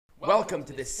Welcome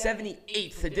to the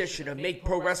 78th edition of Make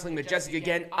Pro Wrestling Majestic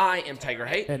Again. I am Tiger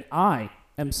Haight. And I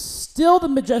am still the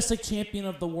Majestic champion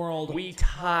of the world. We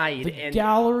tied. The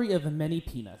gallery of many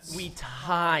peanuts. We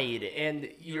tied, and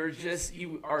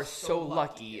you are so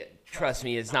lucky. Trust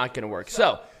me, it's not going to work.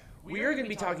 So, we are going to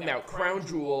be talking about Crown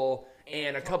Jewel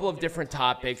and a couple of different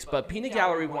topics, but Peanut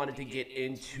Gallery wanted to get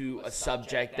into a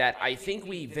subject that I think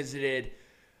we visited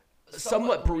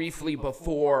somewhat briefly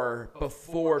before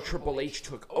Triple H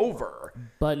took over.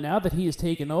 But now that he has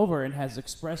taken over and has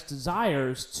expressed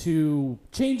desires to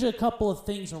change a couple of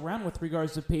things around with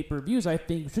regards to pay-per-views, I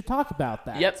think we should talk about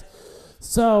that. Yep.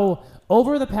 So,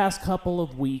 over the past couple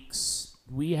of weeks,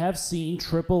 we have seen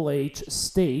Triple H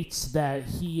state that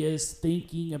he is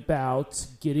thinking about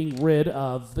getting rid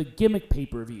of the gimmick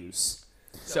pay-per-views.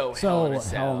 So Hell in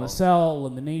a Cell,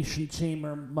 Elimination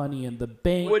Chamber, Money in the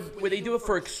Bank. Would they do it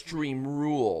for Extreme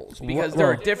Rules? Because there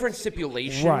are different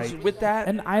stipulations with that.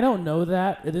 And I don't know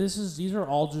that. These are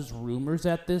all just rumors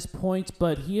at this point,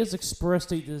 but he has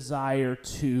expressed a desire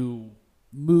to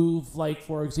move, like,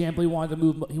 for example, he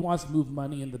wants to move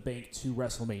Money in the Bank to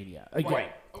WrestleMania. Again,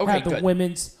 right. Okay, have the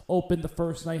women's open the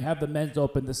first night, have the men's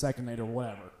open the second night, or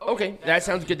whatever. Okay, that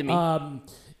sounds good to me.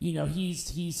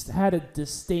 He's had a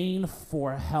disdain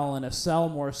for Hell in a Cell,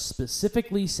 more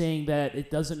specifically saying that it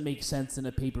doesn't make sense in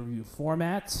a pay-per-view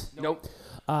format. Nope.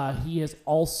 He has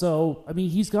also,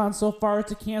 he's gone so far as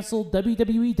to cancel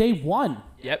WWE Day 1.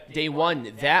 Yep, Day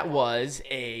 1. That was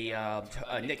a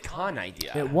Nick Khan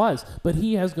idea. It was, but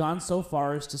he has gone so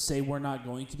far as to say we're not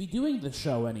going to be doing the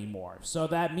show anymore. So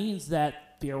that means that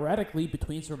theoretically,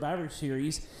 between Survivor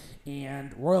Series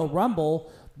and Royal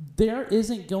Rumble, there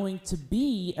isn't going to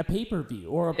be a pay-per-view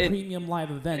or a premium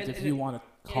live event, if you want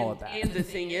to call it that. And the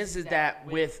thing is that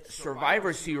with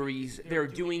Survivor Series, they're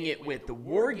doing it with the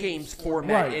War Games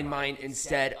format in mind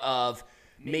instead of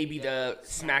maybe the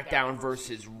SmackDown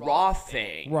versus Raw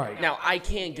thing. Right. Now, I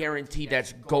can't guarantee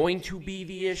that's going to be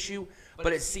the issue,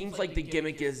 but it seems like the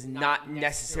gimmick is not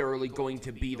necessarily going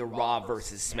to be the Raw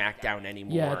versus SmackDown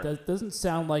anymore. Yeah, it doesn't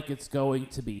sound like it's going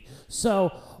to be.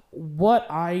 So what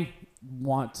I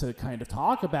want to kind of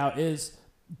talk about is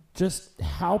just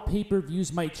how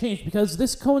pay-per-views might change, because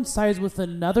this coincides with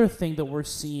another thing that we're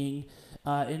seeing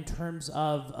in terms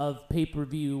of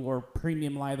pay-per-view or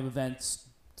premium live events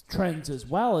trends as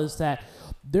well, is that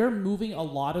they're moving a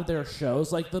lot of their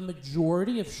shows. Like, the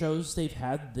majority of shows they've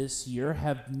had this year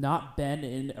have not been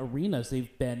in arenas.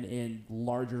 They've been in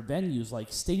larger venues like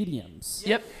stadiums.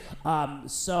 Yep.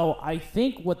 So I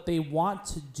think what they want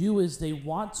to do is they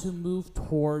want to move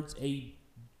towards a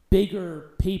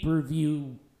bigger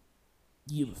pay-per-view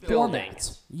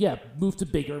format. Yeah, move to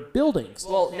bigger buildings.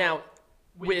 Well, now,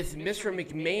 with Mr.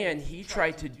 McMahon, he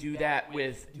tried to do that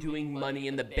with doing Money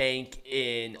in the Bank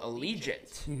in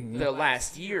Allegiant the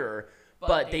last year,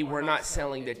 but they were not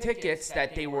selling the tickets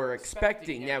that they were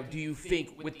expecting. Now, do you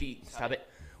think with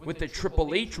the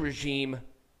Triple H regime,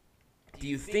 do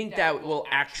you think that will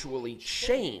actually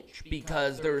change?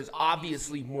 Because there's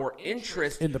obviously more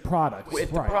interest in the product.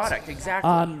 With the product, exactly.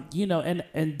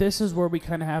 And this is where we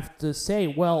kind of have to say,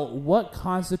 well, what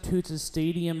constitutes a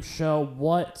stadium show?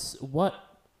 What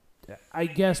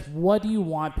do you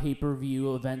want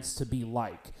pay-per-view events to be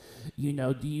like?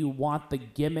 Do you want the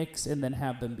gimmicks and then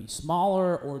have them be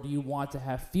smaller, or do you want to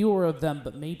have fewer of them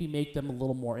but maybe make them a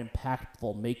little more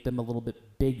impactful, make them a little bit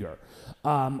bigger?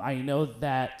 I know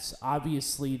that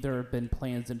obviously there have been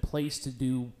plans in place to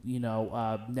do,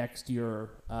 next year.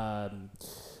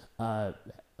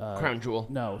 Crown Jewel.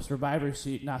 No,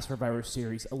 not Survivor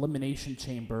Series. Elimination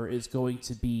Chamber is going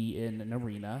to be in an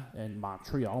arena in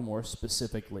Montreal, more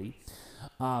specifically.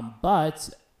 But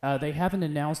they haven't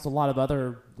announced a lot of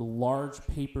other large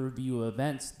pay-per-view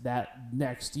events that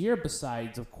next year,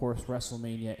 besides, of course,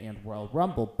 WrestleMania and Royal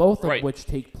Rumble, both of which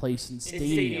take place in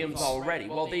stadiums. Already.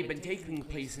 Well, they've been taking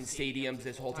place in stadiums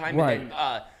this whole time. Right. And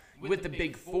then, with the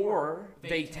Big Four,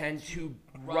 they tend to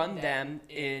run them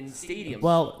in stadiums.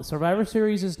 Well, Survivor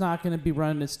Series is not going to be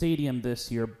run in a stadium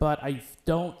this year, but I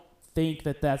don't think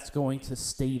that that's going to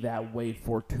stay that way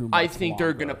for too much I think longer.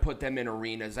 They're going to put them in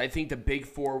arenas. I think the Big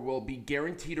Four will be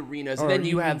guaranteed arenas. Or then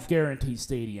you have guaranteed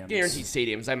stadiums. Guaranteed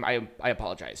stadiums. I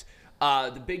apologize.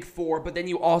 The Big Four, but then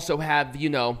you also have,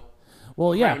 Crown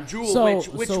Jewel,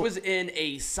 which was in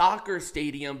a soccer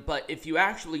stadium, but if you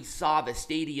actually saw the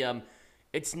stadium,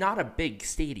 it's not a big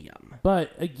stadium.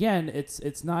 But again,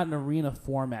 it's not an arena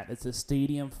format. It's a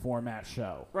stadium format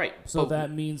show. Right. So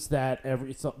that means that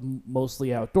it's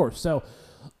mostly outdoors. So,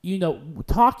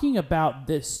 talking about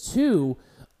this too,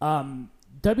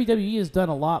 WWE has done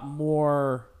a lot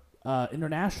more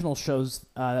international shows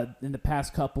in the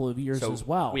past couple of years as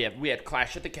well. We had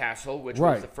Clash at the Castle, which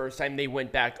Right. was the first time they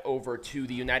went back over to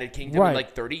the United Kingdom in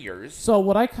like 30 years. So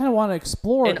what I kind of want to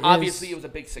explore and obviously it was a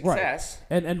big success.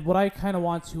 Right. And what I kind of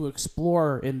want to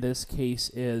explore in this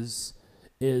case is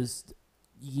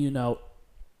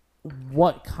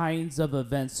what kinds of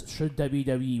events should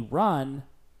WWE run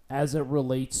as it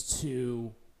relates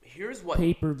to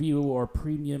pay-per-view or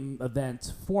premium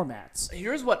event formats.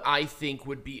 Here's what I think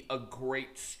would be a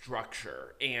great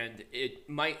structure, and it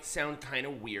might sound kind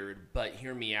of weird, but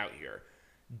hear me out here.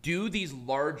 Do these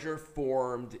larger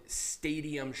formed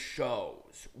stadium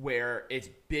shows where it's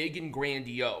big and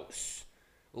grandiose,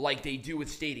 like they do with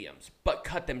stadiums, but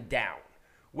cut them down,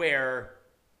 where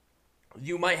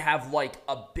you might have like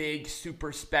a big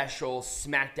super special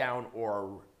SmackDown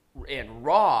and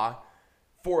Raw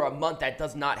for a month that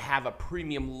does not have a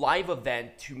premium live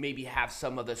event to maybe have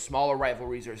some of the smaller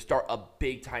rivalries or start a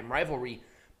big time rivalry.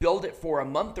 Build it for a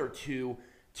month or two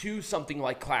to something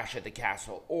like Clash at the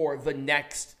Castle or the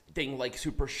next thing like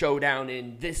Super Showdown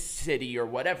in this city or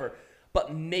whatever,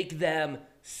 but make them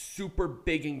super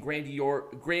big and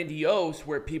grandiose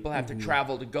where people have to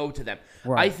travel to go to them.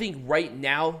 Right. I think right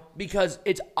now, because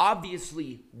it's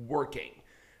obviously working.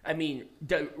 I mean,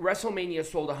 WrestleMania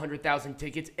sold 100,000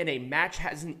 tickets and a match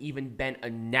hasn't even been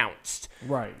announced.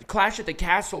 Right. Clash at the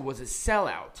Castle was a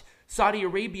sellout. Saudi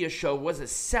Arabia show was a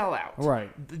sellout.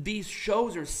 Right. These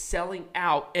shows are selling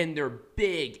out and they're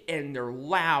big and they're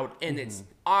loud and it's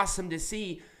awesome to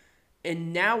see.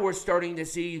 And now we're starting to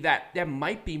see that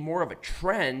might be more of a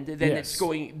trend than it's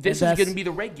going. This is going to be the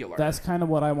regular. That's kind of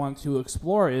what I want to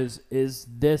explore. Is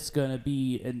this going to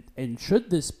be and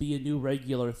should this be a new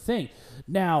regular thing?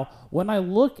 Now, when I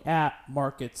look at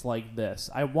markets like this,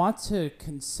 I want to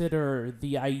consider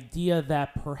the idea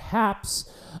that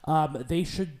perhaps they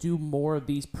should do more of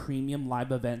these premium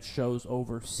live event shows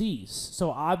overseas.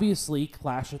 So obviously,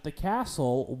 Clash at the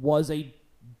Castle was a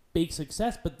big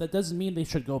success, but that doesn't mean they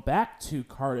should go back to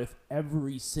Cardiff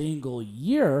every single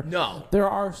year. No. There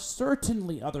are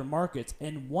certainly other markets,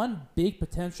 and one big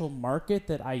potential market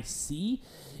that I see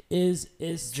is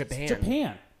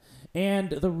Japan. And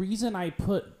the reason I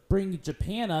bring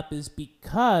Japan up is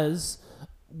because,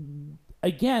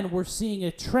 again, we're seeing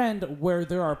a trend where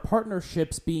there are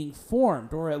partnerships being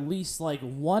formed, or at least like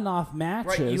one-off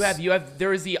matches. Right,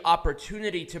 there is the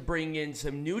opportunity to bring in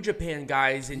some New Japan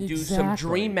guys and do some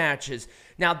dream matches.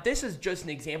 Now, this is just an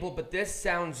example, but this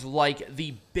sounds like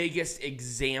the biggest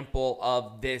example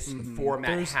of this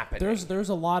format happening. There's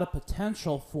a lot of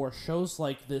potential for shows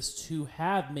like this to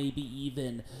have maybe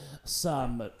even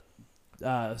some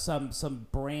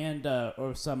brand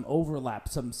or some overlap,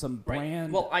 some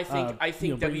brand. Well, I think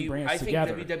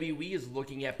together. WWE is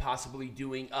looking at possibly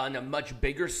doing on a much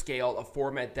bigger scale a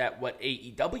format that what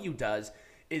AEW does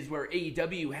is where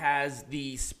AEW has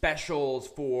the specials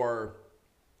for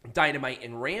Dynamite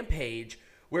and Rampage,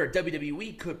 where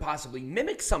WWE could possibly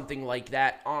mimic something like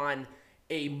that on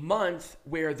a month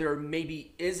where there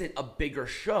maybe isn't a bigger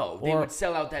show. They would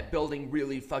sell out that building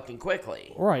really fucking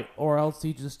quickly. Right, or else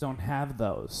you just don't have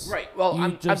those. Right. Well,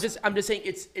 I'm just saying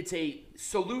it's a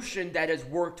solution that has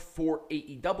worked for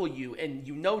AEW, and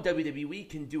WWE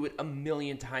can do it a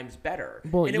million times better.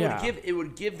 Well, and it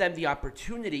would give them the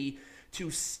opportunity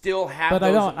to still have. But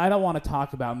I don't want to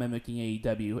talk about mimicking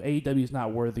AEW. AEW is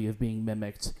not worthy of being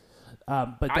mimicked.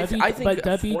 But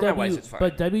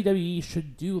WWE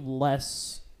should do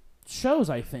less shows,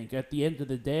 I think. At the end of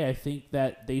the day, I think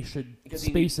that they should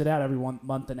space it out every 1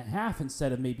 month and a half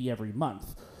instead of maybe every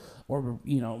month. Or,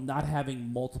 not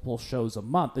having multiple shows a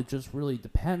month. It just really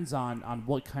depends on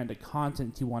what kind of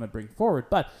content you want to bring forward.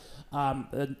 But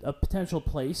a potential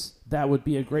place that would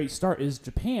be a great start is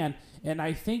Japan. And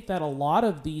I think that a lot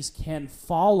of these can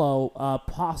follow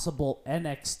possible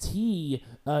NXT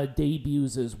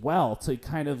debuts as well to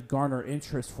kind of garner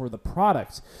interest for the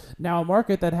product. Now, a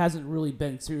market that hasn't really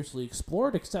been seriously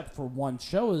explored except for one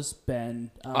show has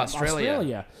been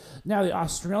Australia. Now, the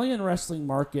Australian wrestling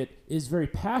market is very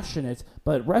passionate,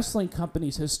 but wrestling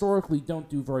companies historically don't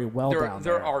do very well down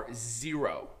there. There are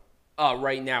zero.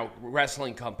 Right now,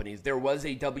 wrestling companies. There was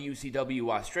a WCW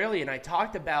Australia, and I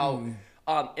talked about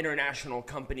international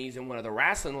companies in one of the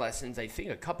wrestling lessons, I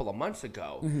think a couple of months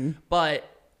ago. But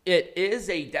it is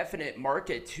a definite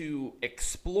market to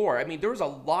explore. I mean, there's a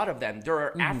lot of them. There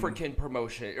are African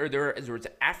promotion, or there's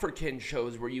African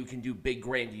shows where you can do big,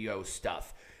 grandiose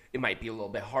stuff. It might be a little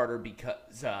bit harder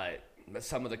because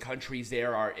some of the countries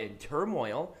there are in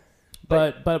turmoil.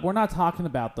 But we're not talking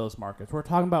about those markets. We're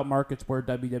talking about markets where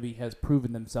WWE has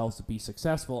proven themselves to be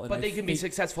successful. But they can be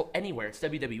successful anywhere. It's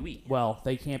WWE. Well,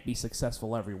 they can't be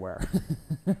successful everywhere.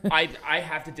 I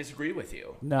have to disagree with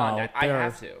you. No, on that. I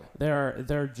have to.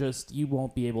 They're just, you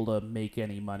won't be able to make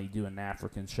any money doing an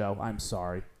African show. I'm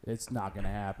sorry. It's not going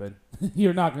to happen.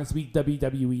 You're not going to see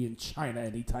WWE in China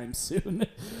anytime soon.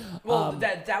 Well,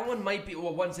 that one might be.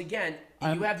 Well, once again,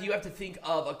 you have to think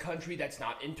of a country that's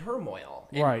not in turmoil.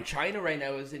 And right. China right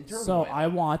now is in turmoil. So I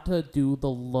want to do the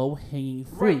low-hanging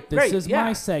fruit. This is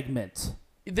my segment.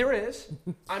 There is.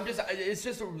 It's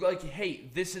just like, hey,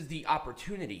 this is the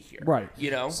opportunity here. Right. You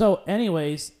know? So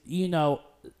anyways,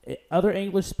 other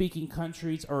English-speaking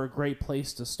countries are a great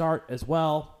place to start as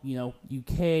well.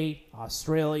 UK,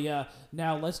 Australia.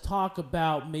 Now let's talk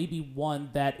about maybe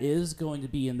one that is going to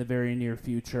be in the very near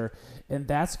future, and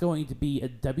that's going to be a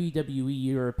WWE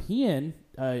European,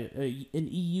 an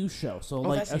EU show. So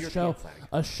like a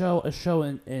show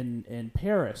in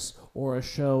Paris or a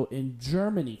show in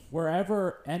Germany,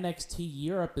 wherever NXT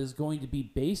Europe is going to be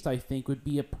based. I think would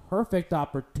be a perfect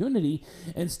opportunity.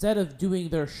 Instead of doing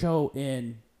their show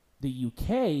in the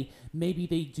UK, maybe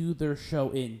they do their show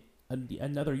in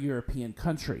another European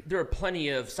country. There are plenty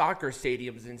of soccer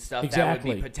stadiums and stuff that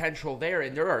would be potential there,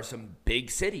 and there are some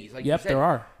big cities. Like you said, there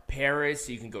are. Paris,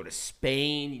 you can go to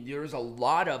Spain. There's a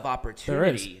lot of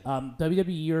opportunity. There is.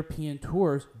 WWE European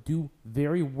tours do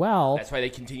very well. That's why they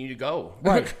continue to go.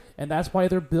 Right. And that's why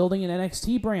they're building an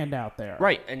NXT brand out there.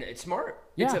 Right, and it's smart.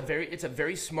 Yeah. It's a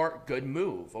very smart, good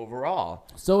move overall.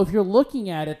 So if you're looking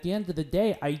at it, at the end of the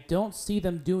day, I don't see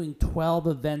them doing 12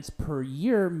 events per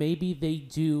year. Maybe they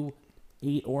do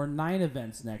 8 or 9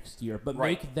 events next year, but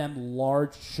make them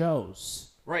large shows.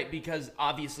 Right, because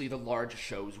obviously the large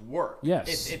shows work.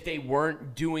 Yes. If they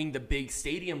weren't doing the big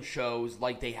stadium shows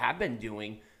like they have been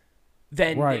doing,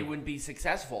 then they wouldn't be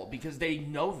successful because they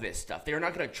know this stuff. They're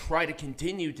not going to try to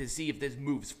continue to see if this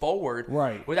moves forward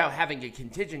without having a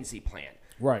contingency plan.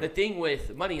 Right. The thing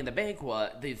with Money in the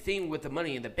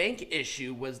Bank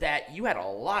issue was that you had a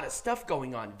lot of stuff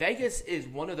going on. Vegas is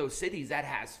one of those cities that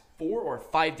has 4 or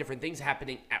 5 different things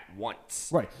happening at once.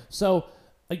 Right. So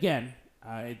again,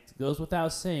 it goes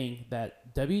without saying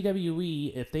that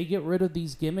WWE, if they get rid of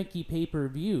these gimmicky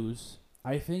pay-per-views,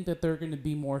 I think that they're going to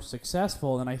be more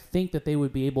successful, and I think that they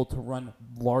would be able to run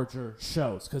larger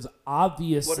shows. Because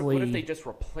obviously, what if they just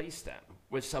replace them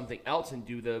with something else and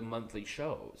do the monthly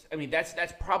shows? I mean, that's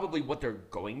probably what they're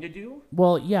going to do.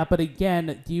 Well, yeah, but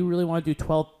again, do you really want to do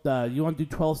 12? You want to do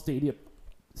 12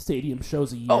 stadium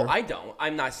shows a year? Oh, I don't.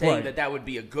 I'm not saying that would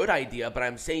be a good idea, but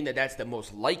I'm saying that that's the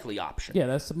most likely option. Yeah,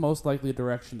 that's the most likely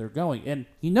direction they're going. And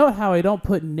you know how I don't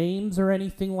put names or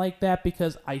anything like that?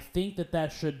 Because I think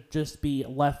that should just be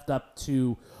left up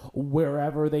to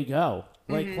wherever they go.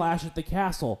 Like Clash at the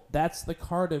Castle, that's the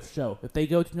Cardiff show. If they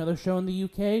go to another show in the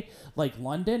UK, like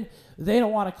London, they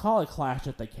don't want to call it Clash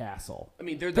at the Castle. I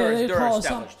mean, they're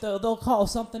established. They'll call it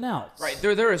something else. Right,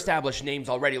 they're established names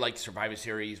already, like Survivor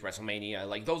Series, WrestleMania.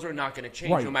 Like, those are not going to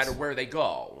change no matter where they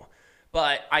go.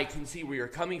 But I can see where you're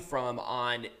coming from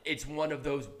on it's one of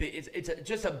those big,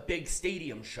 just a big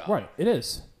stadium show. Right, it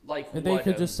is. Like, and they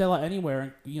could just sell it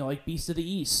anywhere, like Beast of the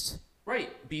East.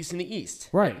 Right, Beast in the East.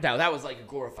 Right. Now, that was like a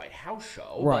glorified house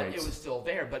show, right. But it was still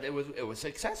there, but it was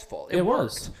successful. It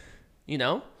worked,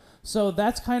 was. So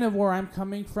that's kind of where I'm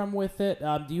coming from with it.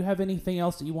 Do you have anything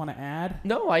else that you want to add?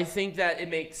 No, I think that it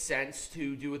makes sense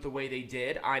to do it the way they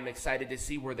did. I'm excited to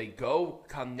see where they go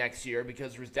come next year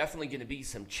because there's definitely going to be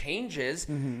some changes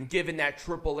given that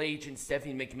Triple H and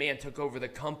Stephanie McMahon took over the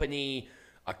company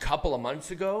a couple of months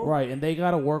ago. Right, and they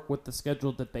got to work with the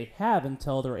schedule that they have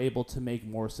until they're able to make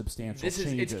more substantial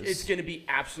changes. It's going to be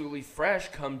absolutely fresh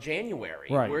come January.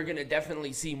 Right. We're going to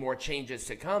definitely see more changes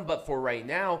to come, but for right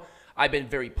now, I've been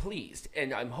very pleased,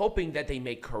 and I'm hoping that they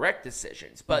make correct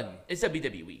decisions. But it's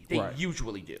WWE. They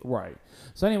usually do. Right.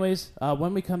 So anyways,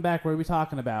 when we come back, what are we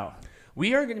talking about?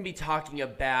 We are going to be talking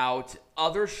about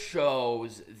other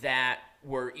shows that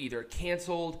were either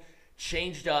canceled,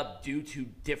 changed up due to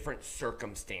different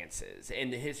circumstances,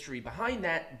 and the history behind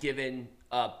that given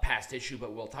a past issue,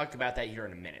 but we'll talk about that here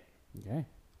in a minute. Okay.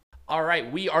 All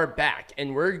right, we are back,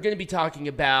 and we're going to be talking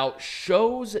about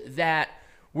shows that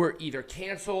were either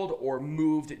canceled or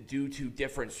moved due to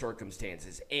different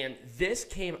circumstances. And this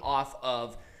came off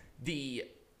of the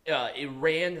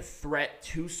Iran threat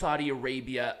to Saudi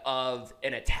Arabia of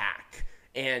an attack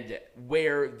and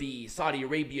where the Saudi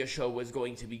Arabia show was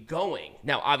going to be going.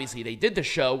 Now, obviously, they did the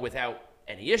show without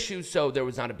any issues, so there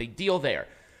was not a big deal there.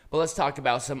 But let's talk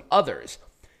about some others.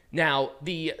 Now,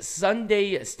 the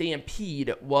Sunday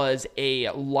Stampede was a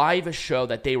live show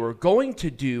that they were going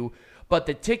to do, but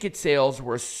the ticket sales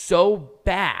were so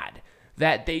bad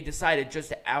that they decided just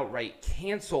to outright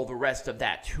cancel the rest of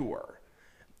that tour.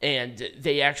 And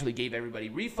they actually gave everybody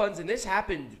refunds, and this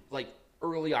happened like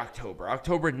early October.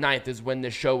 October 9th is when the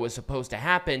show was supposed to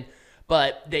happen,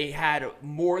 but they had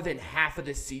more than half of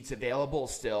the seats available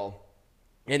still,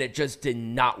 and it just did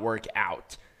not work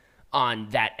out on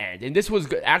that end. And this was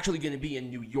actually going to be in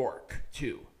New York,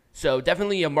 too. So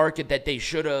definitely a market that they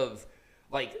should have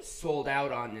like sold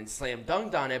out on and slam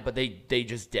dunked on it, but they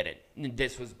just didn't. And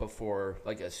this was before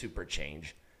like a super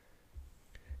change.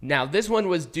 Now, this one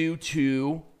was due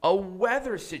to a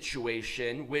weather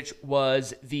situation, which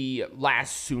was the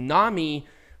last tsunami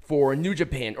for New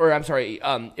Japan. Or, I'm sorry,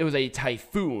 it was a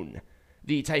typhoon.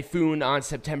 The typhoon on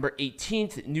September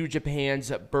 18th, New Japan's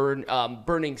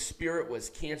Burning Spirit was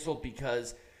canceled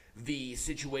because the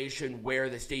situation where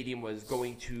the stadium was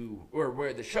going to, or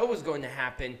where the show was going to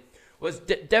happen, was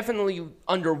definitely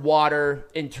underwater,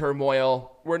 in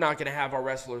turmoil. We're not going to have our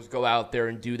wrestlers go out there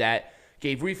and do that.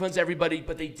 Gave refunds to everybody,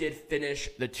 but they did finish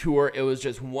the tour. It was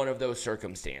just one of those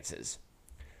circumstances.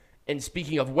 And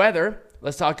speaking of weather,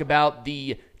 let's talk about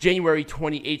the January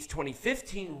 28th,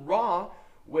 2015 Raw,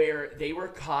 where they were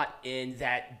caught in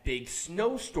that big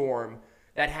snowstorm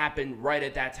that happened right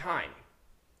at that time.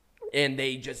 And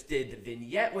they just did the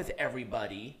vignette with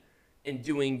everybody in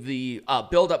doing the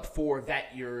build-up for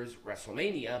that year's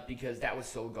WrestleMania because that was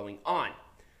still going on.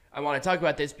 I want to talk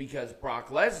about this because Brock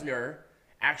Lesnar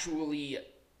actually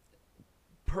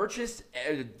purchased,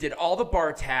 did all the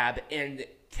bar tab, and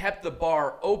kept the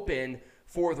bar open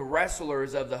for the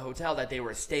wrestlers of the hotel that they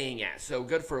were staying at. So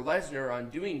good for Lesnar on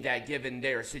doing that given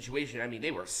their situation. I mean, they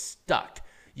were stuck.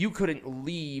 You couldn't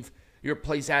leave your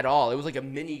place at all. It was like a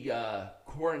mini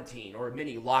quarantine or a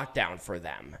mini lockdown for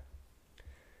them.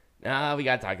 Now we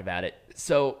got to talk about it.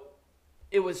 So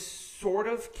it was sort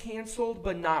of canceled,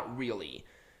 but not really.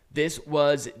 This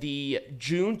was the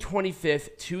June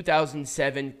 25th,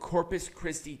 2007 Corpus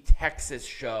Christi, Texas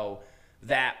show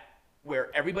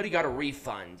where everybody got a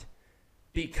refund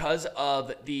because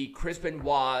of the Chris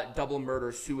Benoit double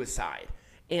murder suicide.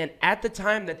 And at the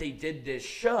time that they did this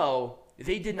show,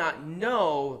 they did not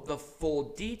know the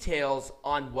full details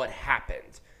on what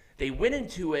happened. They went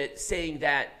into it saying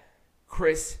that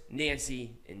Chris,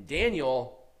 Nancy, and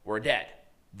Daniel were dead.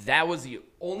 That was the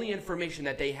only information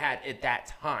that they had at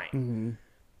that time. Mm-hmm.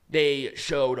 They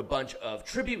showed a bunch of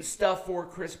tribute stuff for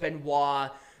Chris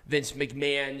Benoit. Vince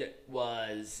McMahon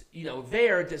was,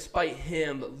 there despite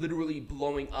him literally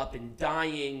blowing up and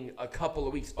dying a couple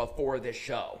of weeks before this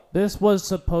show. This was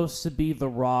supposed to be the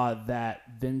Raw that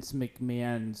Vince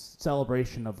McMahon's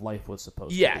celebration of life was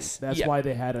supposed to be. That's why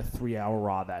they had a 3-hour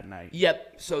Raw that night.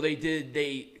 Yep. So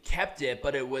they kept it,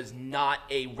 but it was not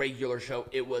a regular show.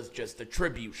 It was just a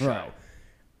tribute show. Right.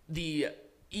 The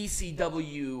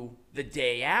ECW the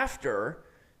day after,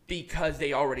 because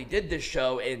they already did this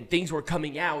show and things were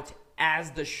coming out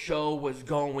as the show was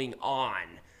going on.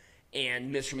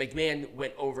 And Mr. McMahon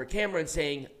went over camera and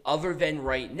saying, other than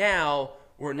right now,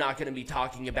 we're not going to be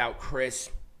talking about Chris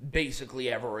basically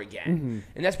ever again. Mm-hmm.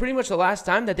 And that's pretty much the last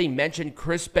time that they mentioned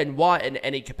Chris Benoit in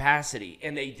any capacity.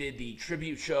 And they did the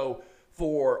tribute show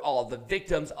for all the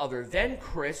victims other than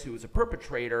Chris, who was a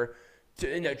perpetrator,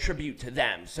 in a tribute to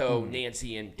them. So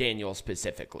Nancy and Daniel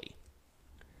specifically.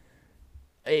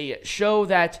 A show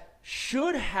that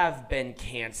should have been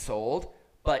canceled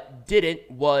but didn't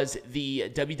was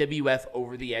the WWF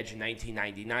Over the Edge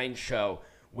 1999 show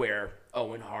where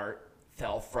Owen Hart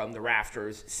fell from the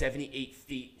rafters 78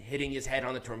 feet, hitting his head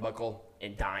on the turnbuckle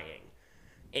and dying.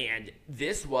 And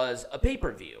this was a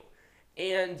pay-per-view.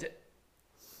 And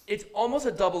it's almost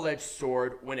a double-edged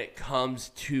sword when it comes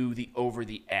to the Over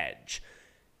the Edge.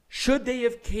 Should they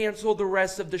have canceled the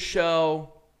rest of the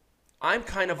show? I'm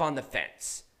kind of on the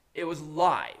fence. It was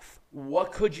live.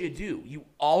 What could you do? You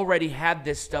already had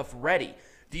this stuff ready.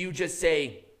 Do you just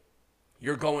say,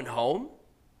 you're going home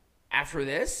after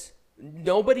this?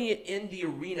 Nobody in the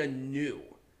arena knew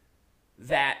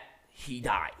that he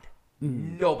died.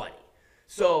 Mm-hmm. Nobody.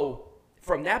 So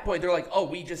from that point, they're like, oh,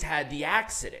 we just had the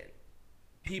accident.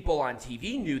 People on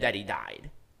TV knew that he died,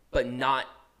 but not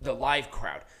the live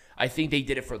crowd. I think they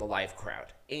did it for the live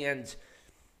crowd. And,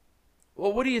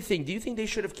 well, what do you think? Do you think they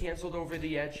should have canceled Over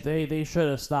the Edge? They should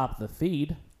have stopped the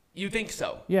feed. You think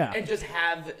so? Yeah. And just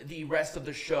have the rest of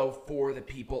the show for the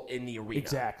people in the arena.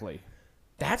 Exactly.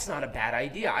 That's not a bad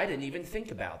idea. I didn't even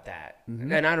think about that.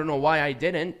 Mm-hmm. And I don't know why I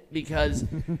didn't, because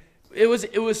it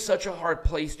was such a hard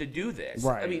place to do this.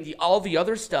 Right. I mean, all the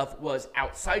other stuff was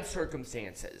outside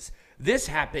circumstances. This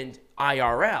happened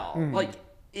IRL, like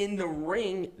in the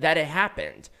ring that it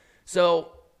happened.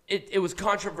 So it was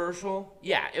controversial.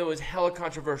 Yeah, it was hella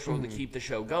controversial to keep the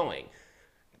show going.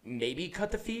 Maybe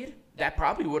cut the feed. That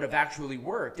probably would have actually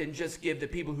worked, and just give the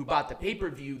people who bought the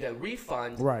pay-per-view the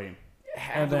refund. Right.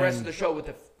 Have the rest of the show with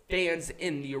the fans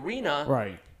in the arena.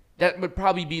 Right. That would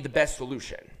probably be the best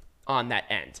solution on that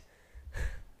end.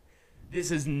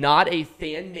 This is not a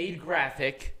fan-made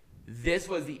graphic. This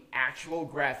was the actual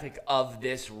graphic of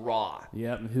this Raw.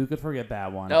 Yep, who could forget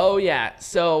that one? Oh, yeah.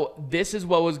 So this is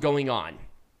what was going on.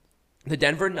 The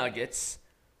Denver Nuggets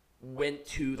went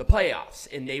to the playoffs,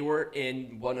 and they were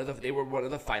one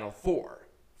of the final four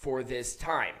for this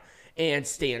time. And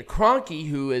Stan Kroenke,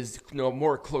 who is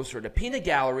more closer to Peanut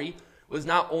Gallery, was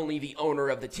not only the owner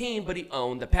of the team, but he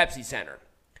owned the Pepsi Center.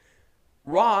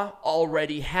 Raw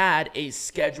already had a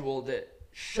scheduled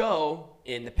show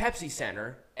in the Pepsi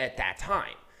Center at that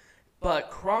time.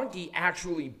 But Kroenke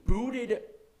actually booted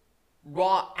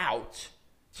Raw out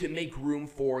to make room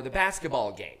for the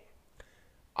basketball game.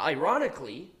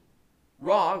 Ironically,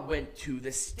 Raw went to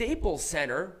the Staples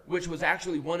Center, which was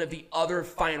actually one of the other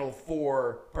Final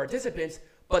Four participants,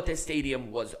 but the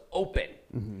stadium was open.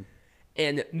 Mm-hmm.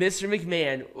 And Mr.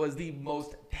 McMahon was the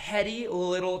most petty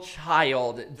little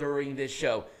child during this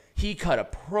show. He cut a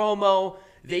promo.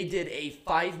 They did a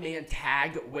 5-man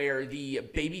tag where the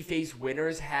babyface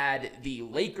winners had the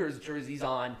Lakers jerseys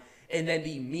on, and then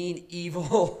the mean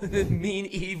evil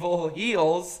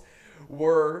heels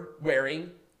were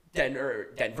wearing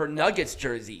Denver Nuggets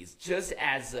jerseys, just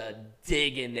as a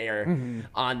dig in there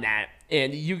on that.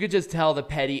 And you could just tell the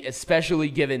petty, especially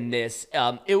given this,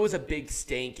 it was a big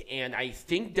stink, and I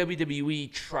think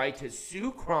WWE tried to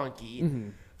sue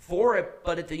Kroenke for it,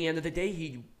 but at the end of the day,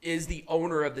 he is the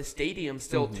owner of the stadium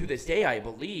still to this day, I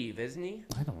believe, isn't he?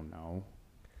 I don't know.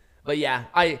 But yeah,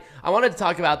 I wanted to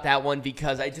talk about that one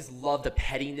because I just love the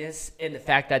pettiness and the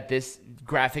fact that this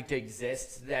graphic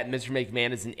exists, that Mr.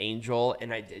 McMahon is an angel,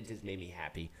 and it just made me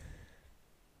happy.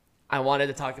 I wanted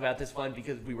to talk about this one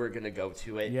because we were going to go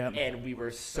to it, and we were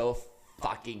so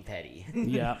fucking petty.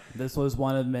 Yeah, this was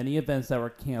one of many events that were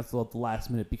canceled at the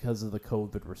last minute because of the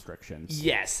COVID restrictions.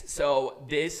 Yes, so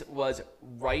this was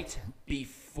right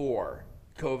before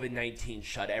COVID-19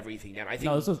 shut everything down. I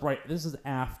think this was right. This is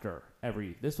after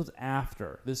This was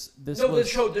after this. No, the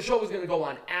show was going to go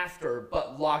on after,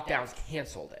 but lockdowns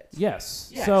canceled it.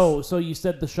 Yes. So you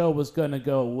said the show was going to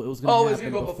go. It was going to. It was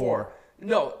going to go before.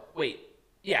 No, wait.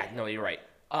 Yeah, no, you're right.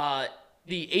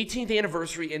 The 18th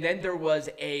anniversary, and then there was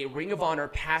a Ring of Honor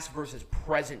past versus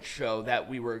present show that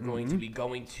we were going to be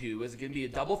going to. It was going to be a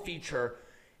double feature.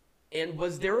 And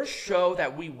was there a show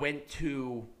that we went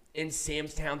to in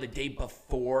Sam's Town the day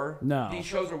before these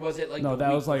shows, or was it like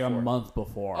that was like a month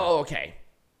before? Oh, okay.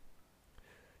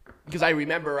 Because I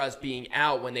remember us being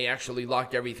out when they actually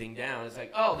locked everything down. It's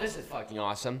like, oh, this is fucking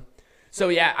awesome. So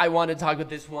yeah, I wanted to talk about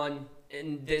this one,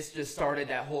 and this just started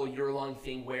that whole year-long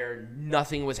thing where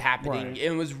nothing was happening. Right.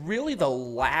 It was really the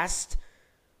last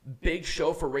big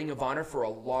show for Ring of Honor for a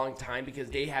long time because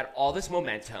they had all this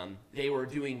momentum. They were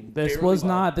doing this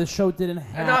show didn't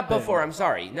happen. Not before, I'm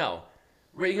sorry, no.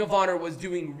 Ring of Honor was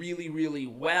doing really, really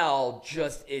well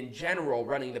just in general,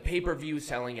 running the pay-per-view,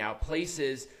 selling out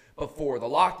places before the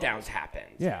lockdowns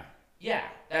happened. Yeah. Yeah,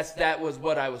 that was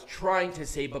what I was trying to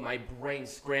say, but my brain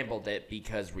scrambled it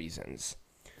because reasons.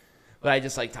 But I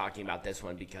just like talking about this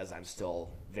one because I'm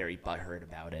still very butthurt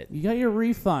about it. You got your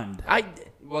refund.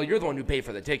 Well, you're the one who paid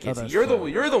for the tickets. Oh, you're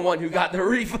the one who got the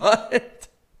refund.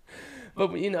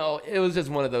 But, it was just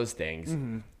one of those things.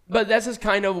 Mm-hmm. But that's just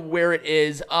kind of where it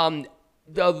is.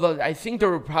 I think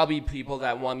there were probably people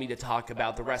that want me to talk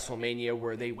about the WrestleMania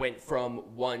where they went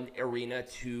from one arena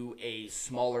to a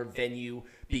smaller venue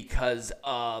because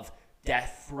of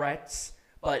death threats.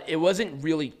 But it wasn't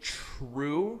really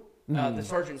true. The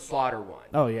Sergeant Slaughter one.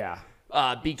 Oh, yeah.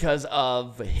 Because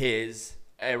of his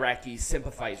Iraqi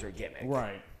sympathizer gimmick.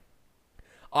 Right.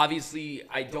 Obviously,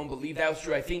 I don't believe that was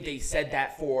true. I think they said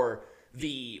that for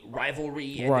the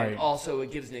rivalry, and then also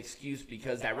it gives an excuse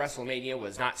because that WrestleMania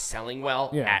was not selling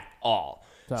well at all.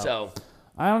 So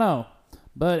I don't know.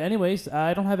 But anyways,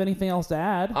 I don't have anything else to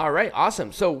add. All right,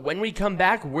 awesome. So when we come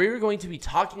back, we're going to be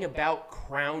talking about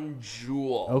Crown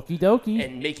Jewel. Okie dokie.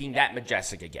 And making that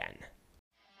Majestic again.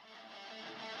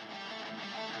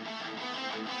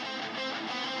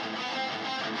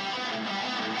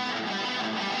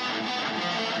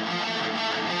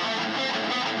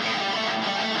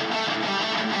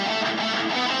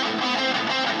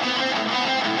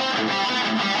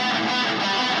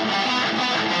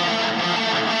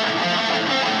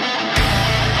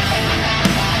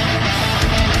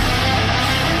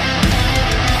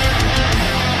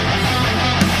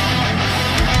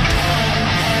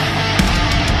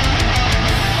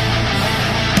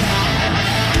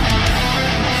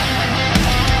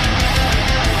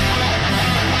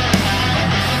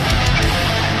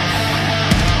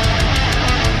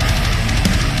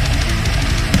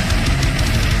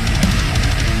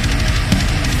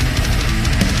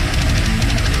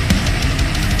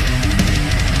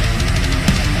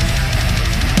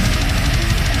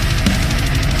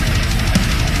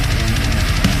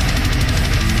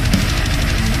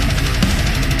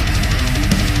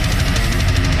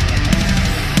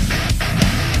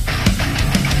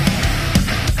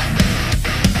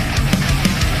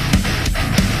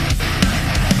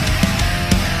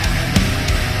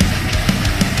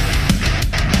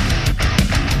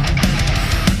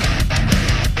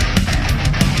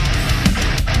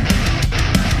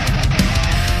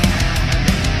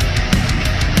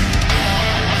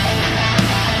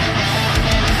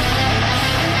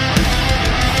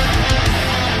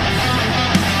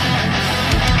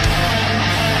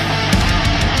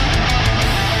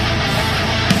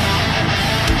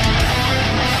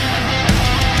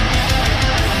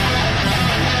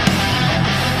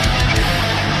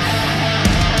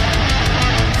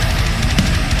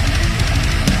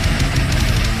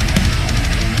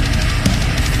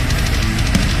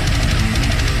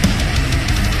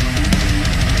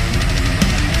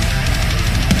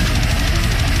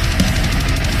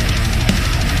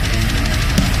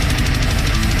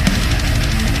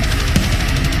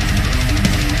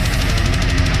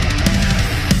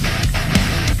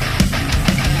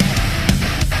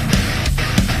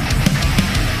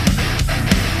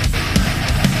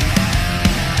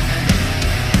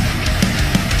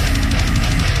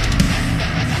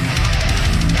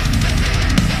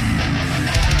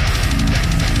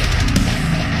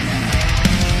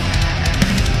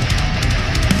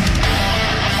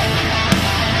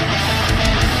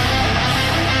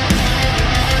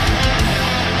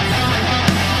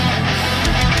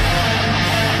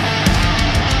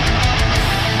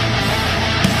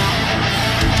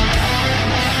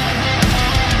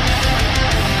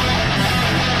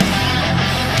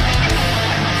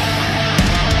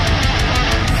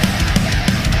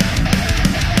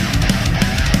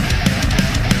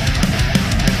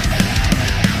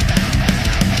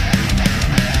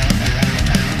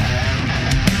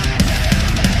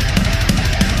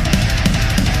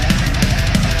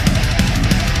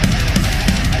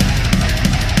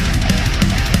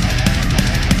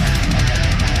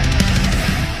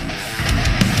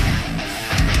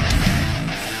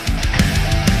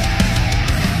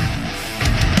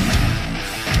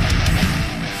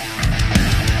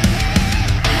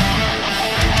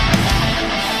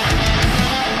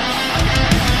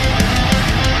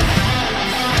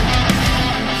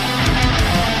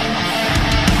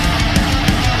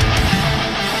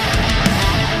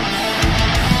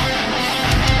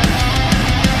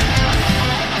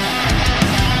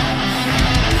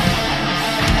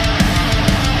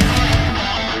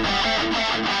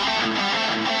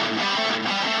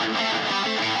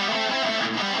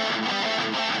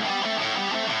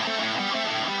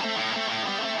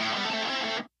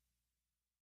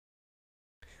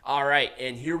 right,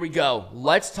 and here we go.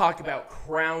 Let's talk about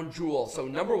Crown Jewel. So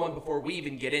number one, before we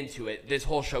even get into it, this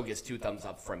whole show gets 2 thumbs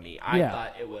up from me. I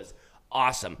thought it was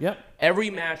awesome. Yep. Every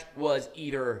match was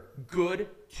either good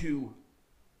to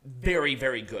very,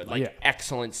 very good, like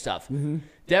excellent stuff.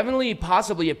 Definitely,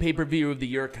 possibly a pay-per-view of the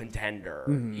year contender,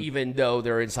 even though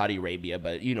they're in Saudi Arabia,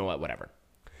 but you know what, whatever.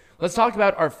 Let's talk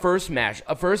about our first match,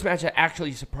 a first match that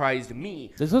actually surprised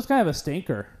me. This was kind of a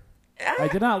stinker. I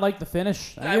did not like the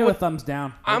finish. I gave it a thumbs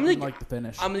down. I didn't like the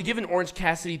finish. I'm going to give an Orange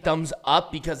Cassidy thumbs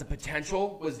up because the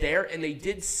potential was there, and they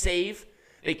did save.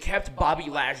 They kept Bobby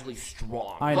Lashley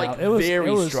strong. I know. Like, it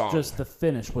was strong. Just the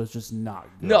finish was just not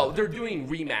good. No, they're doing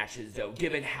rematches, though,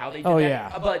 given how they did that.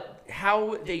 Yeah. But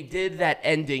how they did that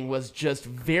ending was just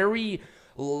very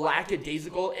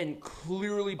lackadaisical, and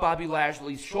clearly Bobby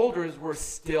Lashley's shoulders were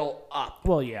still up.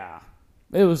 Well, yeah.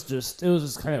 It was just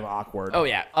kind of awkward. Oh,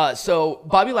 yeah. So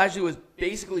Bobby Lashley was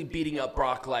basically beating up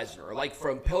Brock Lesnar. Like,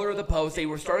 from pillar of the post, they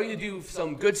were starting to do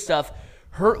some good stuff.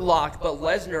 Hurt lock, but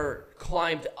Lesnar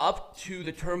climbed up to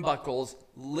the turnbuckles,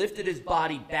 lifted his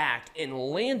body back, and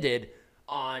landed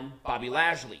on Bobby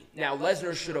Lashley. Now,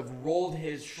 Lesnar should have rolled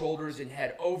his shoulders and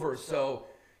head over, so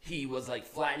he was, like,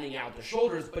 flattening out the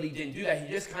shoulders, but he didn't do that.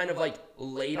 He just kind of, like,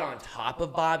 laid on top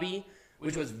of Bobby,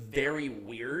 which was very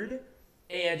weird.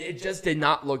 And it just did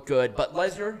not look good. But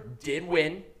Lesnar did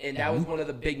win, and that was one of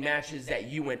the big matches that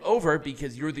you went over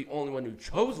because you're the only one who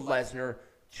chose Lesnar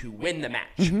to win the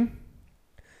match.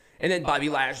 And then Bobby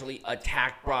Lashley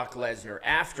attacked Brock Lesnar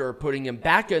after putting him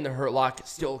back in the Hurt Lock,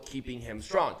 still keeping him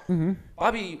strong.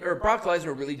 Brock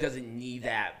Lesnar really doesn't need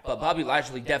that, but Bobby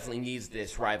Lashley definitely needs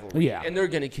this rivalry. Yeah. And they're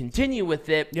going to continue with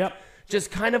it. Yep. Just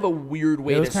kind of a weird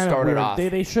way to start it off.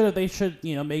 They should,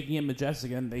 making it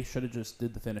Majestic again, they should have just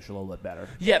did the finish a little bit better.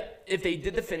 Yep, if they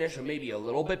did the finish or maybe a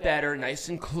little bit better, nice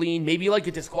and clean, maybe like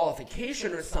a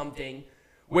disqualification or something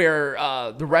where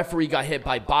the referee got hit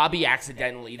by Bobby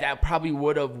accidentally, that probably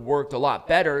would have worked a lot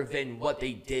better than what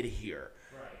they did here.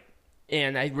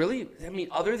 And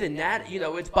other than that,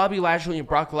 it's Bobby Lashley and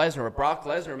Brock Lesnar. A Brock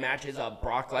Lesnar match is a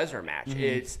Brock Lesnar match.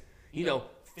 It's,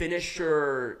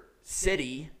 finisher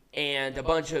city and a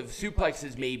bunch of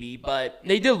suplexes maybe, but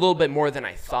they did a little bit more than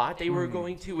I thought they were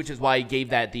going to, which is why I gave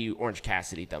that the Orange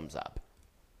Cassidy thumbs up.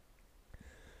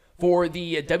 For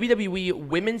the WWE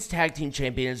Women's Tag Team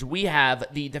Champions, we have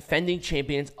the defending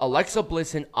champions Alexa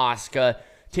Bliss and Asuka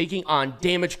taking on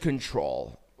Damage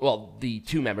Control. Well, the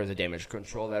 2 members of Damage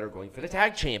Control that are going for the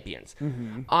tag champions.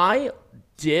 I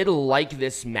did like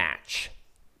this match.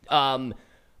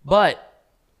 But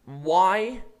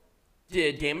why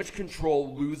did Damage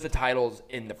Control lose the titles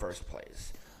in the first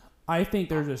place? I think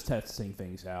they're just testing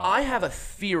things out. I have a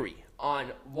theory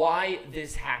on why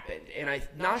this happened, and I'm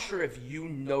not sure if you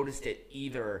noticed it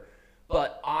either,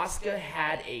 but Asuka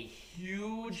had a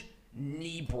huge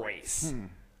knee brace.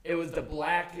 It was the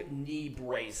black knee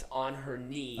brace on her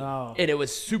knee, and it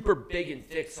was super big and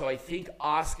thick, so I think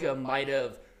Asuka might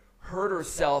have hurt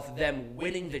herself them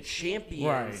winning the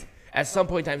champions at some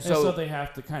point in time. So they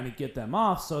have to kind of get them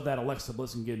off so that Alexa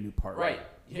Bliss can get a new partner. Right.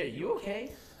 Yeah, you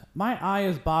okay? My eye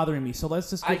is bothering me, so let's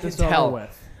just get this over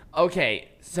with. Okay,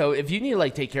 so if you need to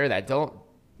take care of that, don't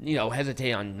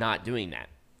hesitate on not doing that.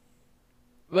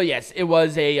 Well, yes, it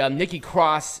was a Nikki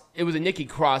Cross. It was a Nikki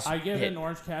Cross. I give hit. an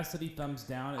Orange Cassidy thumbs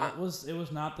down. It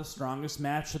was not the strongest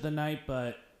match of the night,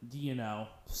 but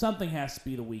something has to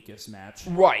be the weakest match.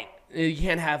 Right. You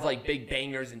can't have big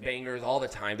bangers and bangers all the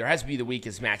time. There has to be the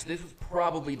weakest match. This was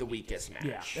probably the weakest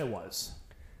match. Yeah, it was.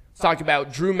 Let's talk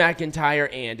about Drew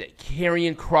McIntyre and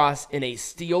Karrion Kross in a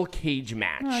steel cage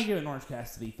match. I give an Orange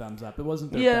Cassidy thumbs up. It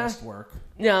wasn't their best work.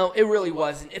 No, it really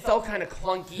wasn't. It felt kind of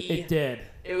clunky. It did.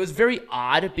 It was very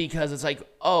odd because it's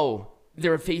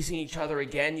they're facing each other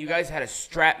again. You guys had a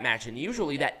strap match, and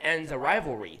usually that ends a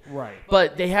rivalry. Right.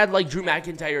 But they had Drew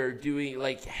McIntyre doing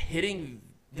hitting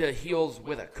the heels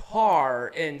with a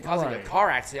car and causing a car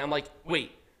accident. I'm like,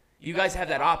 wait. You guys have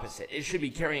that opposite. It should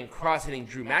be Karrion Kross hitting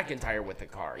Drew McIntyre with the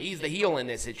car. He's the heel in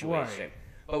this situation. Right.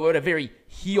 But what a very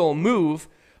heel move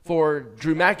for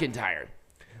Drew McIntyre.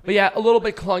 But yeah, a little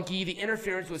bit clunky. The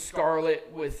interference with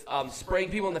Scarlett with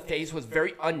spraying people in the face was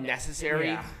very unnecessary.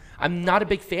 Yeah. I'm not a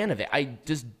big fan of it. I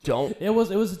just don't. It was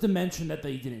a dimension that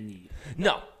they didn't need.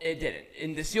 No, it didn't.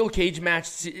 In the steel cage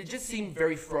match, it just seemed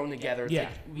very thrown together. It's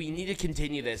we need to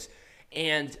continue this.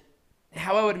 And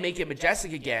how I would make it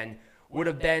Majestic again would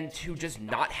have been to just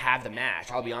not have the match,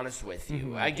 I'll be honest with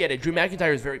you. I get it. Drew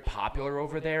McIntyre is very popular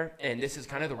over there, and this is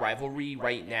kind of the rivalry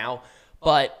right now,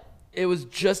 but it was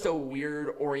just a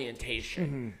weird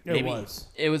orientation. It was.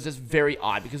 It was just very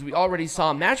odd because we already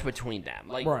saw a match between them.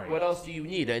 What else do you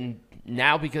need? And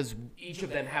now because each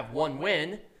of them have one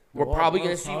win, We're probably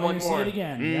going to see one more. See it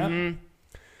again.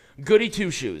 Yep. Goody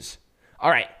two-shoes. All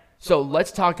right, so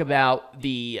let's talk about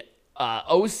the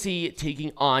OC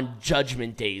taking on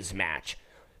Judgment Day's match.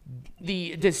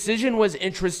 The decision was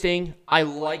interesting. I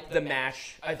liked the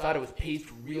match. I thought it was paced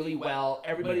really well.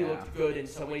 Everybody looked good in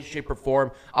some way, shape, or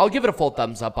form. I'll give it a full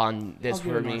thumbs up on this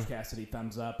for me. Orange Cassidy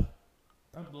thumbs up.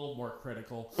 I'm a little more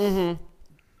critical.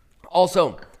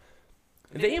 Also,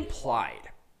 they implied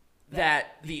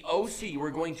that the OC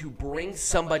were going to bring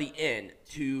somebody in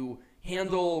to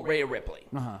handle Rhea Ripley.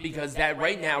 Because that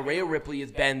right now, Rhea Ripley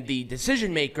has been the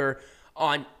decision maker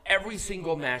on every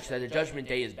single match that the Judgment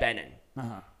Day has been in.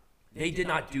 They did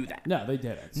not do that. No, they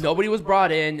didn't. Nobody was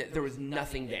brought in. There was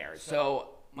nothing there. So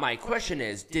my question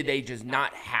is, did they just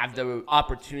not have the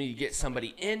opportunity to get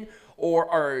somebody in?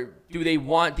 Or do they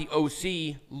want the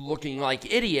OC looking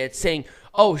like idiots saying,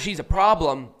 oh, she's a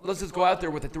problem, let's just go out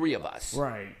there with the three of us?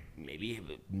 Right.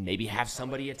 Maybe have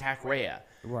somebody attack Rhea.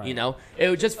 Right. You know?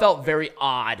 It just felt very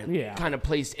odd kind of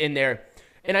placed in there.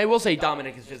 And I will say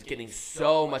Dominic is just getting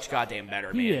so much goddamn better,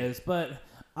 man. He is, but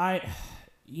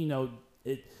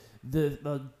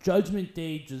the Judgment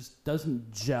Day just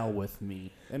doesn't gel with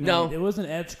me. I mean, No. It was an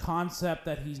Edge concept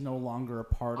that he's no longer a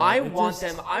part of. I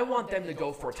want them to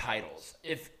go for titles.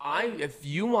 If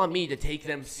you want me to take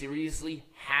them seriously,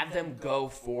 have them go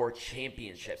for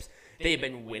championships. They've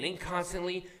been winning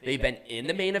constantly. They've been in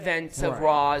the main events of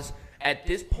Raws. At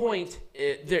this point,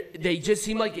 they just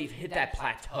seem like they've hit that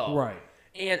plateau. Right.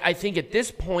 And I think at this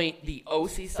point, the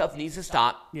OC stuff needs to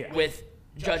stop with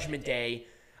Judgment Day.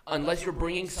 Unless you're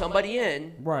bringing somebody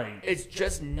in, it's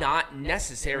just not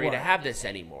necessary to have this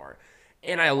anymore.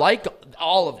 And I like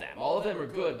all of them. All of them are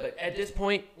good. But at this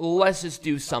point, let's just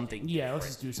do something different. Let's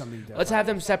just do something different. Let's have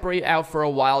them separate out for a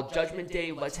while. Judgment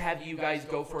Day, let's have you guys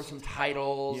go for some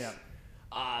titles.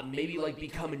 Maybe like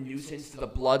become a nuisance to the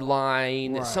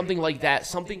bloodline. Something like that.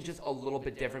 Something just a little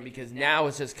bit different because now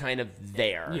it's just kind of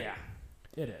there. Yeah,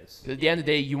 it is. At the end of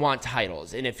the day, you want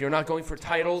titles. And if you're not going for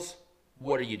titles,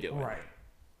 what are you doing? Right.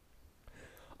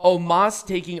 Omos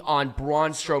taking on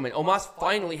Braun Strowman. Omos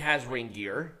finally has ring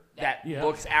gear that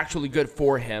looks actually good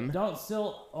for him.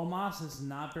 Omos is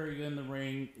not very good in the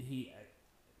ring.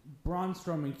 Braun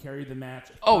Strowman carried the match.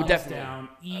 Definitely. Down,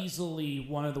 easily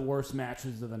one of the worst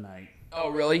matches of the night. Oh,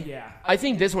 really? Yeah. I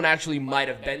think this one actually might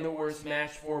have been the worst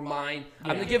match for mine.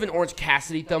 I'm going to give an Orange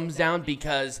Cassidy thumbs down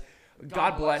because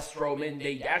God bless Strowman.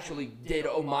 They actually did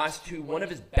Omos to one of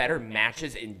his better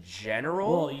matches in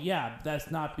general. Well,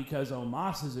 that's not because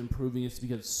Omos is improving. It's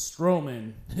because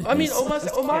Strowman. I mean,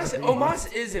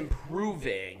 Omos is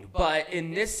improving, but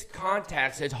in this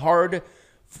context, it's hard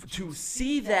to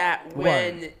see that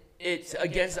when it's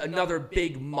against another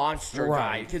big monster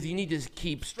guy because you need to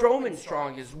keep Strowman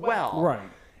strong as well. Right.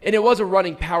 And it was a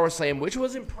running power slam, which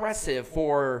was impressive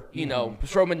for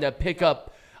Strowman to pick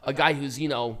up a guy who's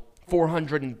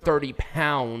 430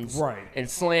 pounds and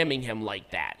slamming him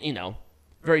like that,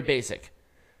 very basic.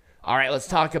 All right, let's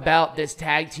talk about this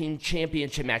tag team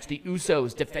championship match. The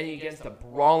Usos defending against the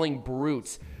Brawling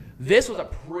Brutes. This was a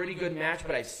pretty good match,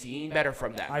 but I've seen better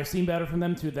from them. I've seen better from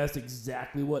them, too. That's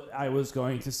exactly what I was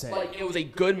going to say. It was a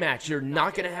good match. You're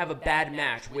not going to have a bad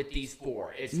match with these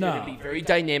four. It's going to be very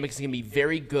dynamic. It's going to be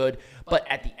very good. But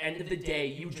at the end of the day,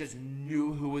 you just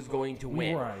knew who was going to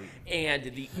win. Right. And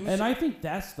the Usos... And I think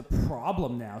that's the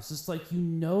problem now. It's just like you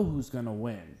know who's going to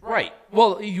win. Right.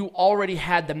 Well, you already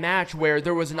had the match where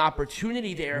there was an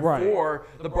opportunity there for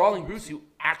the Brawling Brutes to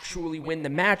actually win the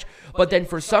match, but then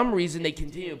for some reason they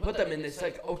continue to put them in this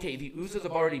okay, the Usos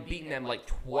have already beaten them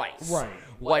twice. Right.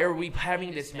 Why are we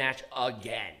having this match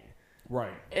again?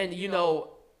 Right. And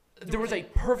there was a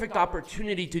perfect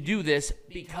opportunity to do this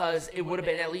because it would have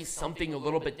been at least something a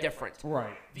little bit different.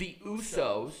 Right. The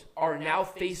Usos are now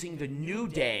facing the New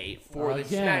Day for the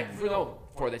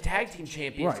tag team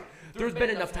champions. Right. There's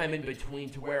been enough time in between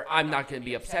to where I'm not going to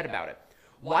be upset about it.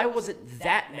 Why wasn't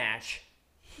that match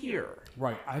here?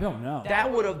 Right, I don't know.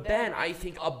 That would have been, I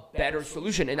think, a better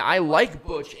solution. And I like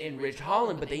Butch and Ridge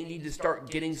Holland, but they need to start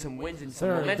getting some wins and some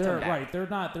momentum back. Right,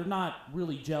 they're not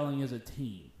really gelling as a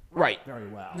team. Right. Very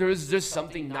well. There's just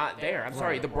something not there. I'm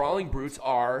sorry, the Brawling Brutes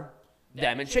are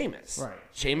them and Sheamus. Right.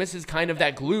 Sheamus is kind of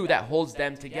that glue that holds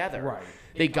them together. Right.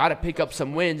 They got to pick up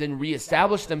some wins and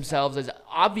reestablish themselves as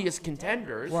obvious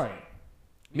contenders. Right.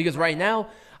 Because right now,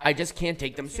 I just can't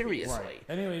take them seriously. Right.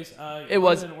 Anyways, it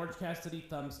was an Orange Cassidy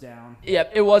thumbs down.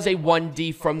 Yep, it was a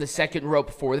 1D from the second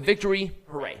rope for the victory.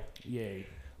 Hooray. Yay.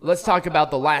 Let's talk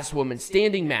about the last woman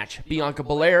standing match. Bianca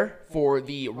Belair for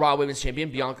the Raw Women's Champion.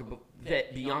 Bianca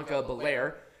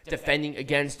Belair defending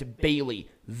against Bayley.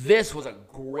 This was a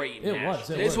great match.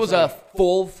 It This was a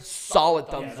full, solid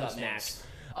thumbs up match.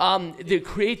 The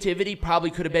creativity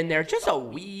probably could have been there just a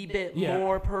wee bit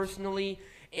more personally,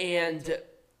 and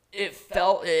it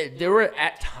felt there were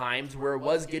at times where it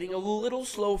was getting a little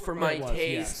slow for my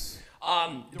taste.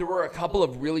 There were a couple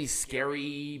of really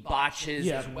scary botches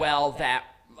as well that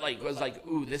was like,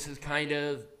 ooh, this is kind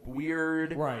of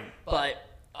weird. Right. But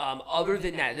other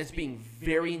than that, that's being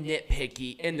very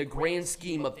nitpicky. In the grand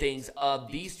scheme of things,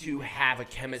 these two have a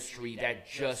chemistry that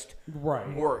just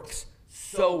works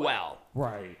so well.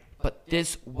 Right. But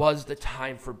this was the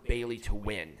time for Bayley to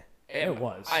win. It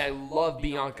was. I love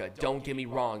Bianca, don't get me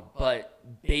wrong, but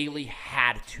Bayley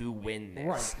had to win this.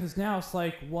 Right, because now it's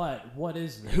like, what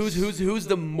is this? Who's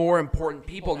the more important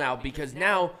people now? Because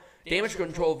now Damage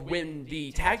Control win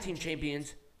the tag team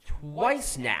champions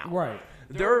twice now. Right.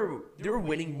 They're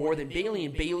winning more than Bayley,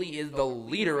 and Bayley is the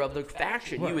leader of the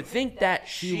faction. Right. You would think that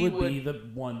she would be the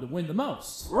one to win the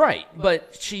most. Right,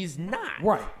 but she's not.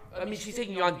 Right. I mean, she's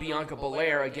taking on Bianca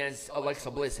Belair against Alexa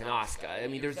Bliss and Asuka. I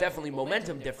mean, there's definitely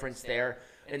momentum difference there,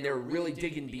 and they're really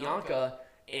digging Bianca.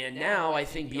 And now I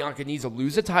think Bianca needs to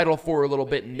lose the title for a little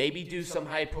bit, maybe do some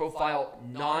high-profile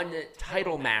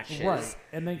non-title matches, right?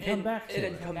 And then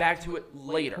come back to it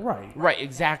later. Right. Right.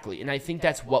 Exactly. And I think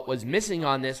that's what was missing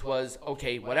on this was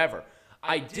okay, whatever.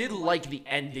 I did like the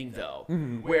ending though,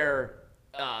 where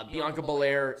Bianca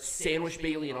Belair sandwiched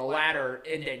Bayley in a ladder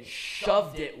and then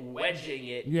shoved it, wedging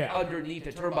it underneath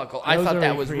the turnbuckle. I thought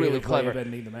that was really clever.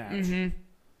 Ending the match.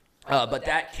 But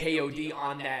that KOD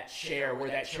on that chair, where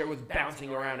that chair was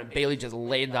bouncing around and Bayley just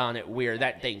laid on it weird,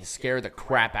 that thing scared the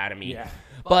crap out of me. Yeah.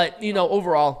 But,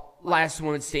 overall, last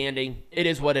one standing. It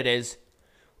is what it is.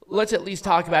 Let's at least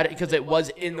talk about it because it was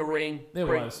in the ring. It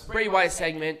was. Bray Wyatt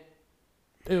segment.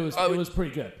 It was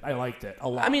pretty good. I liked it a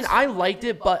lot. I mean, I liked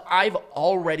it, but I've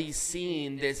already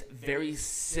seen this very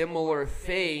similar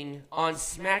thing on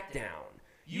SmackDown.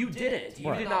 You didn't.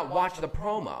 You did not watch the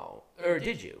promo. Or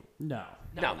did you? No.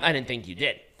 No, I didn't think you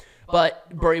did.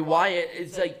 But Bray Wyatt,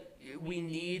 it's like we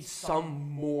need some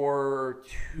more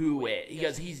to it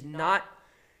because he's not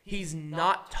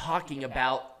talking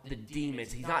about the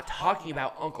demons. He's not talking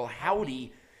about Uncle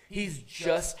Howdy. He's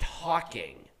just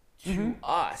talking to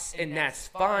us, and that's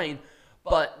fine.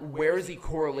 But where is the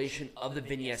correlation of the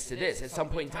vignettes to this? At some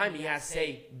point in time, he has to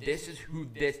say, this is who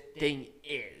this thing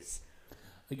is.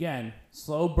 Again,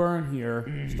 slow burn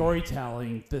here,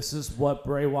 storytelling. This is what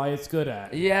Bray Wyatt's good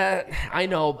at. Yeah, I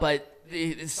know, but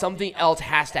something else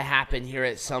has to happen here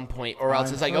at some point, or else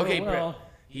it's like, okay, Bray,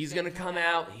 he's going to come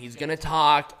out, he's going to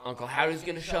talk, Uncle Howdy's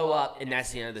going to show up, and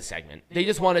that's the end of the segment. They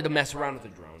just wanted to mess around with the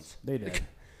drones. They did.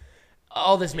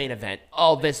 All this main event,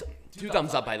 all this, 2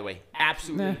 thumbs up, by the way.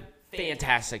 Absolutely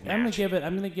fantastic match. I'm gonna give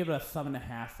it a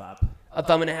 1.5 up. A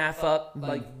 1.5 up,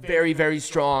 like very, very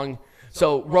strong.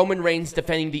 So Roman Reigns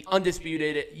defending the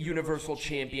undisputed Universal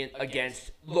Champion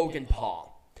against Logan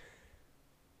Paul.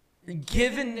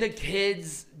 Given the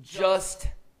kids just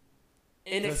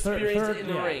inexperienced in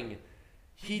the ring,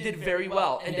 he did very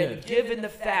well. And then given the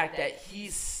fact that he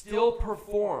still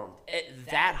performed at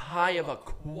that high of a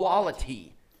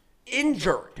quality,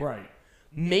 injured,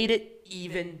 made it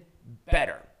even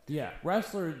better. Yeah,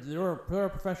 there were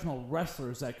professional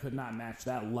wrestlers that could not match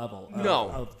that level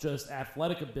of just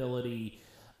athletic ability,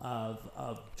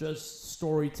 of just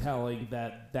storytelling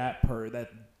that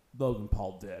Logan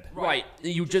Paul did. Right.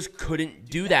 You just couldn't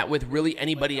do that with really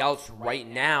anybody else right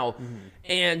now.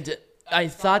 And I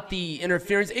thought the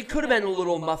interference, it could have been a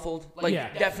little muffled.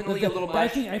 Definitely a little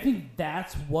much. I think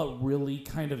that's what really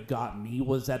kind of got me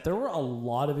was that there were a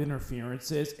lot of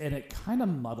interferences and it kind of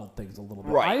muddled things a little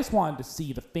bit. Right. I just wanted to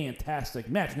see the fantastic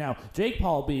match. Now, Jake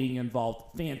Paul being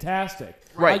involved, fantastic.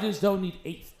 Right. I just don't need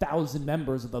 8,000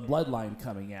 members of the Bloodline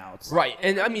coming out. Right.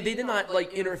 And I mean, they did not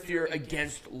interfere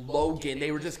against Logan.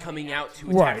 They were just coming out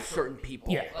to attack certain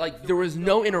people. Yeah. There was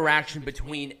no interaction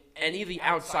between any of the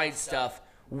outside stuff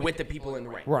with the people in the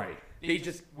ring. Right. They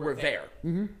just were there.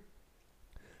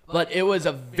 But it was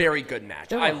a very good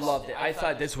match. I loved it. I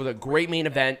thought this was a great main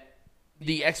event.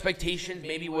 The expectations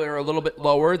maybe were a little bit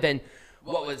lower than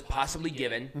what was possibly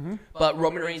given. But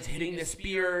Roman Reigns hitting the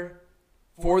spear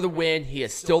for the win. He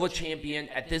is still the champion.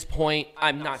 At this point,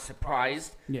 I'm not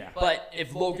surprised. Yeah. But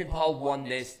if Logan Paul won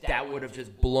this, that would have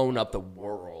just blown up the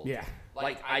world. Yeah.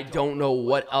 I don't know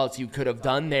what else you could have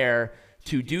done there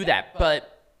to do that. But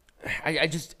I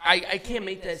can't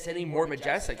make this any more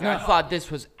majestic. No. I thought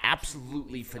this was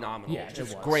absolutely phenomenal. Yeah,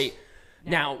 just great.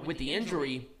 Now, with the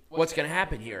injury, what's going to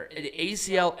happen here? The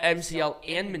ACL, MCL,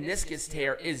 and meniscus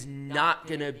tear is not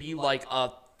going to be like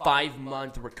a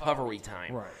 5-month recovery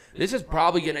time. Right. This is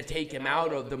probably going to take him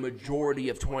out of the majority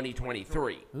of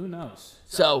 2023. Who knows?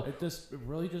 So It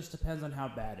really just depends on how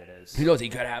bad it is. who knows? He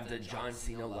could have the John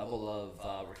Cena level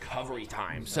of recovery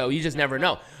time. So you just never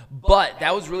know. But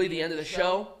that was really the end of the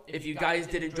show. If you guys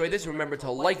did enjoy this, remember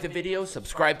to like the video,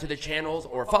 subscribe to the channels,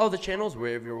 or follow the channels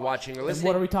wherever you're watching or And listening.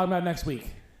 what are we talking about next week?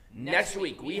 Next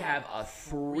week we have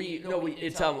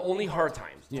it's only hard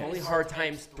times. It's Yes. only hard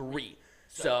times 3.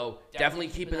 So definitely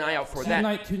keep an eye out for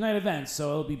that. Two night events, so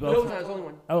it'll be both. No, it's only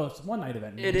one. Oh, it's a one night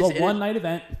event. It is- Well, it one is- night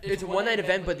event. It's a one-night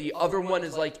event, but the other one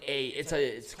is like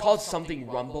it's called something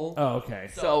Rumble. Oh, okay.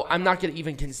 So I'm not gonna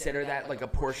even consider that like a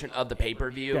portion of the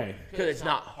pay-per-view Okay. because it's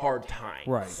not hard time.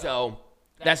 Right. So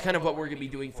that's kind of what we're gonna be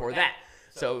doing for that.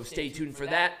 So stay tuned for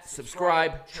that.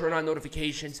 Subscribe, turn on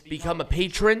notifications, become a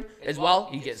patron as well.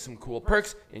 You get some cool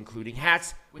perks, including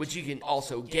hats, which you can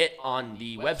also get on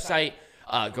the website.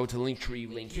 Go to the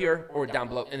Linktree link here or down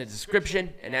below in the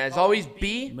description. And as always,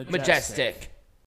 be majestic.